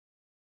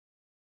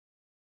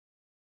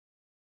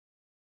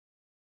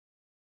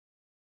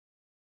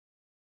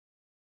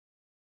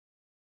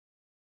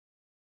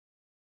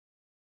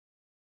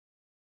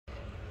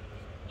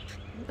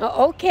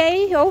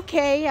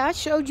Okay. I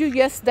showed you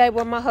yesterday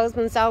where my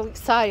husband's all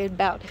excited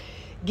about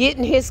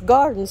getting his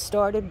garden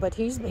started, but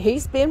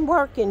he's been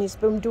working. He's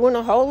been doing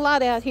a whole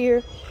lot out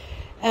here,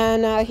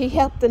 and he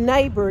helped the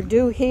neighbor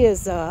do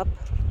his up.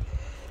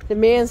 The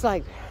man's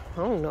like, I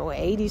don't know,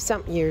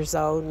 80-something years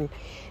old, and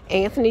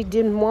Anthony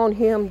didn't want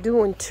him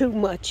doing too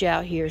much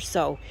out here,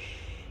 so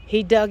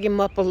he dug him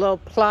up a little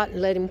plot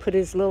and let him put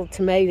his little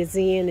tomatoes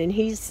in, and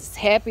he's as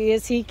happy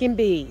as he can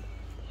be.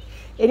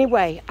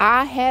 Anyway,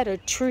 I had a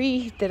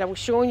tree that I was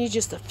showing you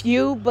just a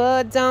few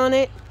buds on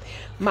it.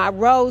 My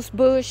rose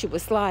bush, it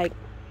was like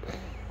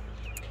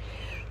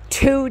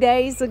 2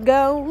 days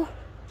ago.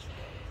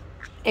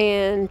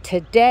 And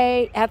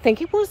today, I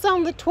think it was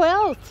on the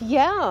 12th,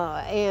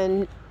 yeah.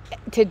 And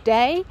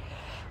today,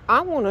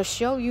 I want to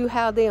show you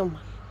how them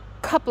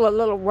couple of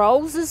little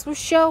roses were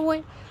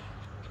showing.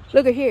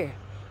 Look at here.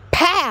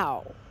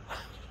 Pow!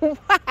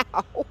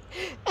 Wow!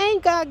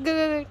 Ain't God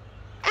good?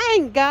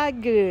 Ain't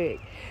God good?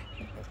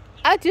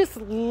 I just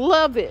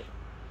love it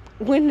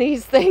when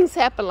these things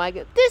happen like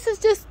it. This is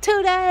just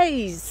 2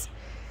 days.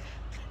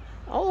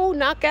 Oh,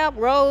 knockout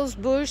rose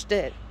bush,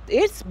 that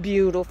it's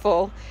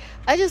beautiful.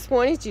 I just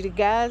wanted you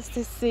guys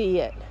to see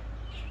it.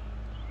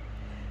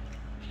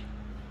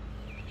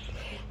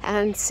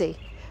 And see,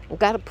 I've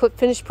got to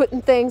finish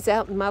putting things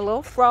out, and my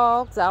little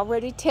frog's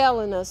already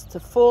telling us to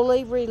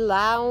fully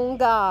rely on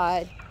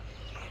God.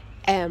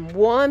 And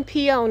one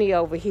peony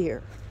over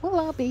here. Well,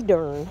 I'll be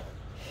darned.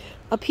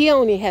 A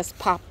peony has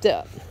popped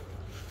up.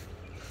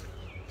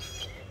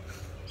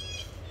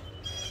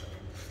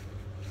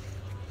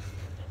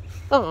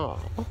 Oh,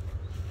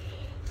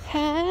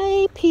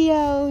 hi,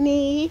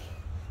 peony.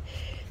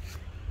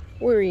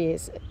 Where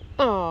is it?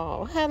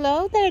 Oh,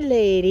 hello there,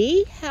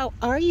 lady. How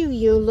are you?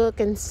 You're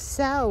looking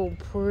so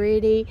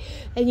pretty,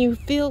 and you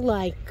feel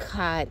like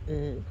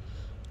cotton.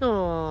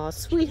 Oh,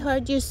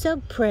 sweetheart, you're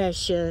so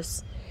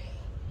precious.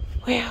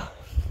 Well,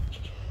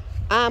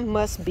 I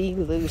must be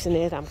losing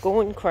it. I'm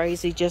going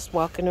crazy just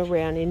walking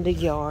around in the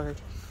yard.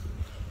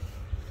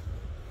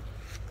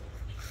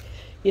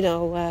 You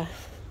know,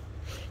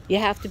 you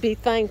have to be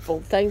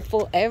thankful.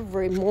 Thankful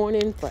every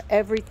morning for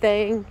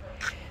everything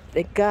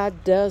that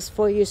God does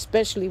for you,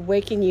 especially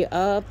waking you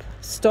up,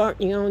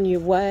 starting you on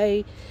your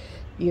way.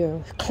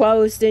 You're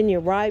closed in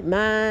your right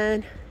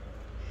mind.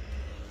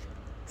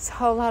 It's a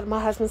whole lot.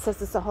 My husband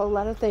says it's a whole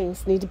lot of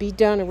things need to be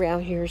done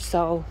around here,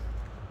 so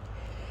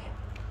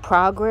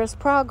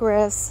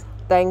progress.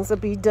 Things will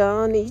be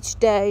done each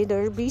day.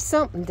 There'll be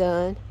something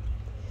done.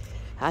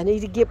 I need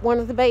to get one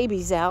of the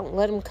babies out and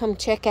let him come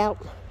check out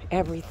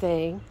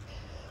everything.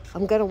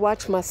 I'm going to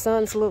watch my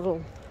son's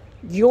little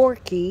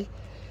Yorkie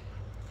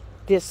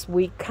this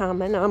week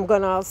coming. I'm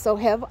going to also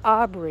have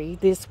Aubrey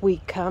this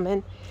week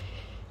coming.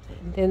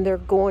 And then they're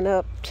going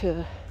up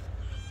to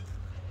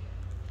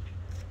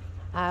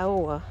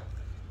Iowa.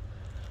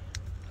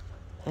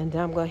 And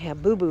I'm going to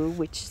have Boo Boo,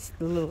 which is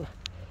the little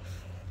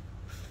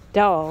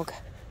dog.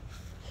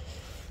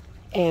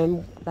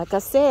 And like I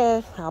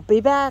said, I'll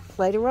be back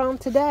later on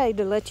today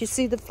to let you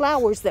see the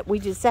flowers that we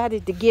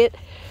decided to get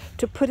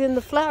to put in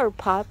the flower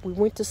pot. We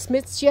went to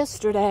Smith's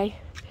yesterday.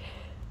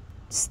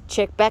 Just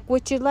check back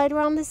with you later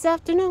on this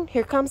afternoon.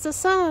 Here comes the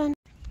sun.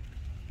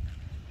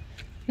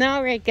 Now,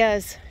 all right,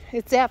 guys,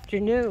 it's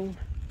afternoon.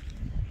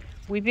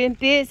 We've been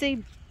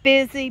busy.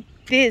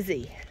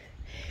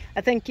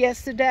 I think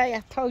yesterday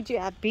I told you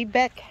I'd be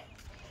back.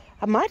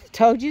 I might have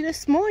told you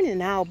this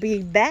morning I'll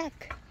be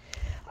back.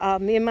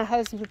 Me and my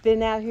husband have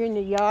been out here in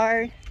the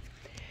yard,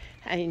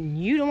 and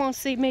you don't want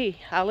to see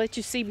me. I'll let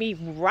you see me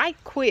right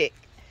quick.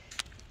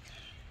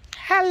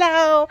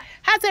 Hello,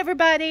 how's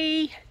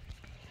everybody?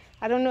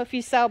 I don't know if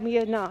you saw me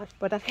or not,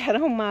 but I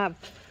got on my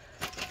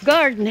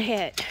garden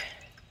hat.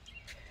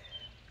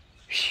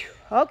 Whew.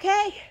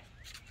 Okay,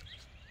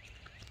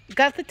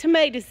 got the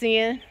tomatoes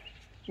in.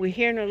 We're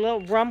hearing a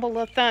little rumble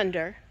of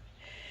thunder.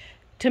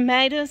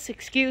 Tomatoes,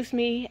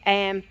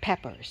 and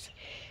peppers.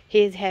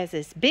 He has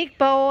his big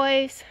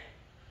boys,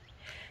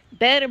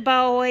 better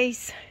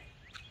boys,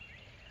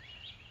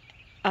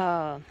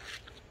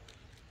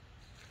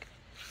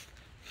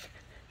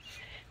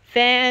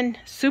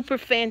 super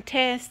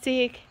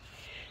fantastic.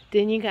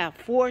 Then you got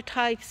 4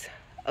 types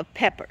of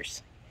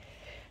peppers.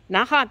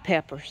 Not hot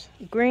peppers.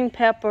 Green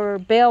pepper,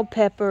 bell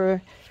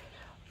pepper,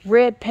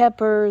 red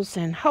peppers,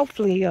 and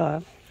hopefully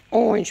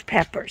orange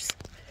peppers.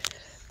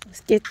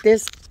 Let's get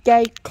this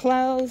gate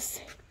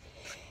closed.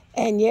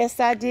 And yes,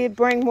 I did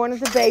bring one of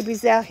the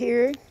babies out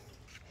here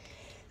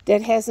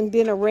that hasn't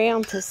been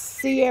around to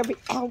see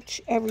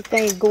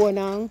everything going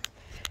on.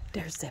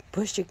 There's that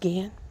bush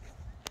again.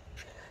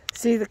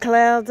 See the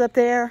clouds up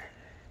there?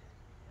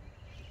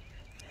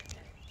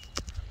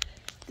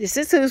 This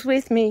is who's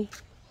with me.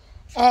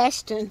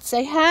 Ashton,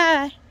 say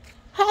hi.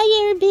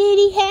 Hi,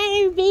 everybody.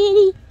 Hi,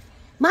 everybody.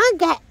 Mom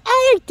got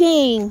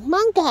everything.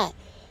 Mom got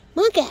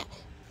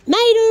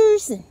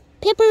tomatoes and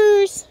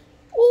peppers.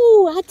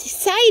 Ooh, I'm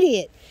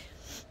excited.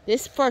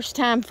 This is the first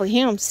time for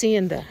him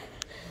seeing the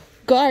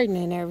garden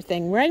and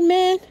everything, right,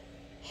 man?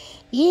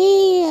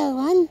 Yeah,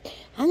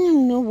 I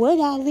don't know what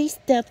all this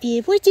stuff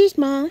is. What's this,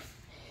 Mom?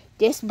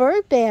 This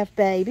bird bath,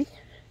 baby.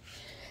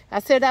 I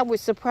said I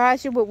would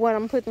surprise you with what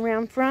I'm putting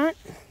around front.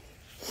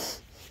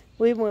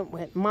 We went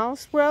with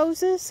moss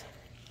roses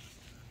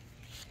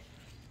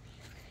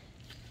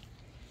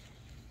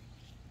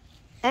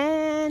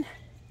and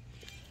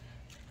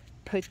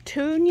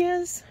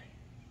petunias.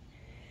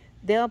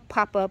 They'll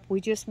pop up.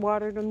 We just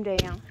watered them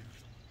down.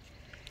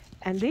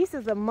 And these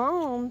are the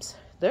moms.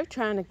 They're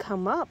trying to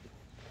come up.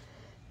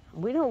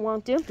 We don't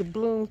want them to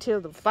bloom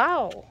till the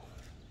fall.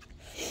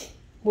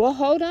 Well,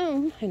 hold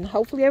on, and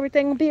hopefully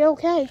everything will be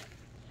okay.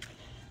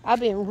 I've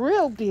been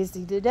real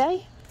busy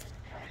today.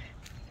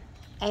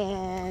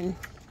 And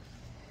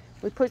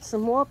we put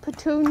some more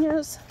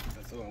petunias.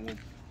 So I won't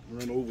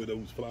run over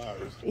those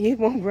flowers. You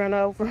won't run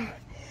over them.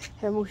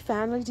 And we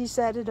finally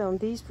decided on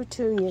these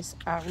petunias.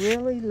 I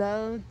really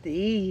love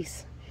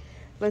these.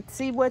 Let's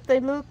see what they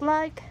look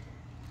like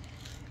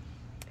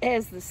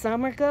as the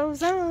summer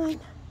goes on.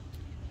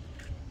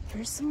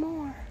 Here's some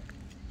more.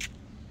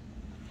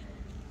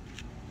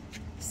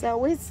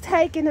 So it's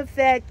taking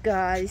effect,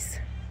 guys.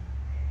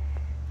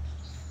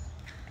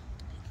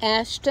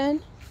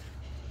 Ashton,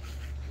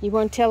 you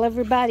want to tell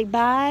everybody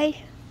bye?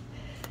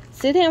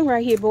 Sit down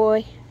right here,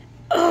 boy.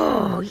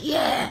 Oh,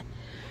 yeah.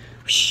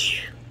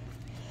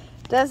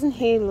 Doesn't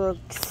he look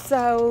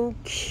so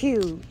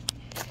cute?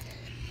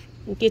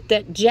 Get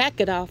that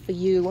jacket off of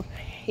you.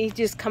 He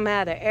just come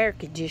out of air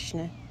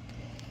conditioning.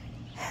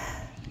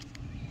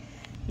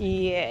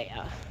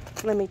 Yeah.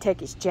 Let me take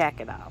his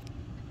jacket off.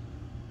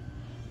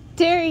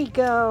 There he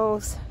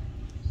goes.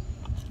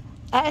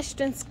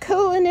 Ashton's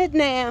cooling it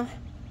now.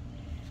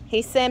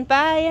 He said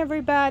bye,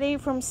 everybody,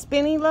 from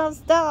Spinny Loves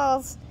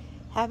Dolls.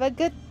 Have a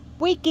good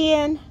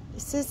weekend.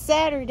 This is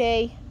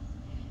Saturday.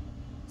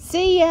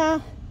 See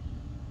ya.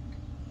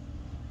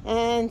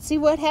 And see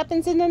what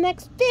happens in the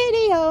next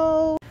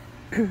video.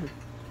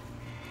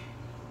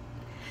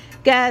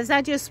 Guys,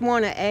 I just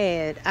want to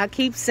add, I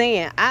keep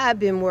saying I've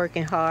been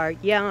working hard.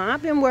 Yeah,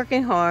 I've been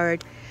working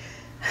hard.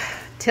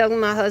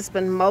 Telling my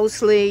husband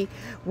mostly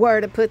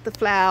where to put the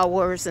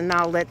flowers and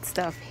all that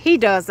stuff. He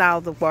does all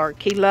the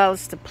work. He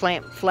loves to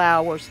plant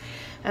flowers.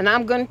 And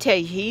I'm going to tell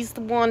you, he's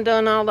the one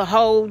done all the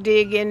hole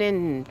digging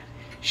and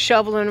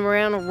shoveling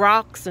around the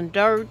rocks and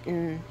dirt.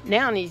 And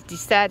now he's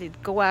decided to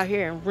go out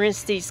here and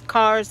rinse these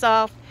cars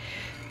off.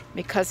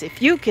 Because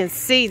if you can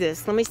see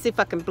this, let me see if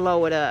I can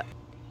blow it up.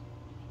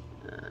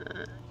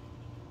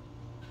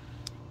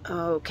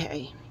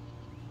 Okay.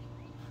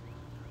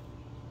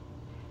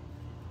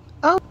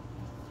 Oh.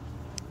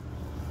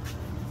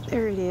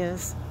 There it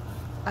is.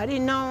 I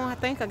didn't know. I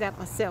think I got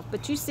myself.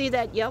 But you see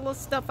that yellow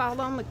stuff all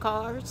on the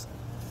cars?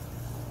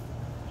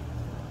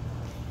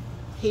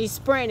 He's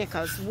spraying it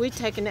because we're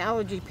taking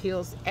allergy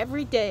pills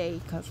every day.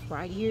 Because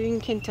right here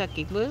in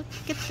Kentucky, look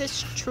at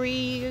this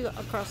tree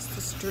across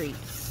the street.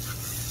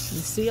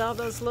 You see all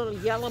those little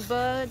yellow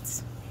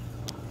buds?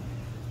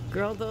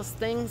 Girl, those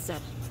things are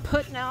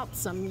putting out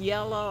some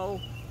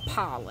yellow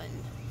pollen.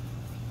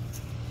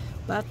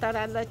 But I thought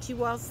I'd let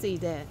you all see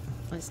that.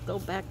 Let's go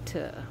back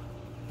to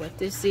what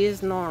this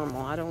is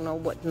normal. I don't know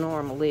what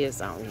normal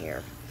is on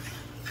here.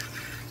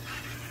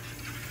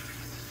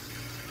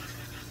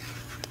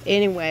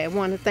 Anyway, I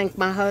want to thank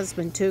my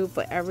husband too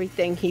for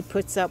everything he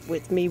puts up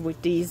with me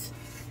with these,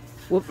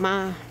 with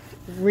my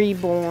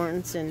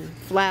reborns and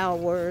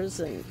flowers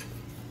and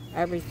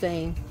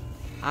everything.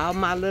 All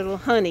my little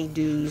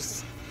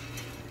honeydews.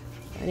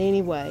 But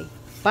anyway,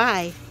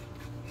 bye.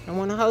 I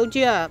want to hold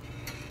you up.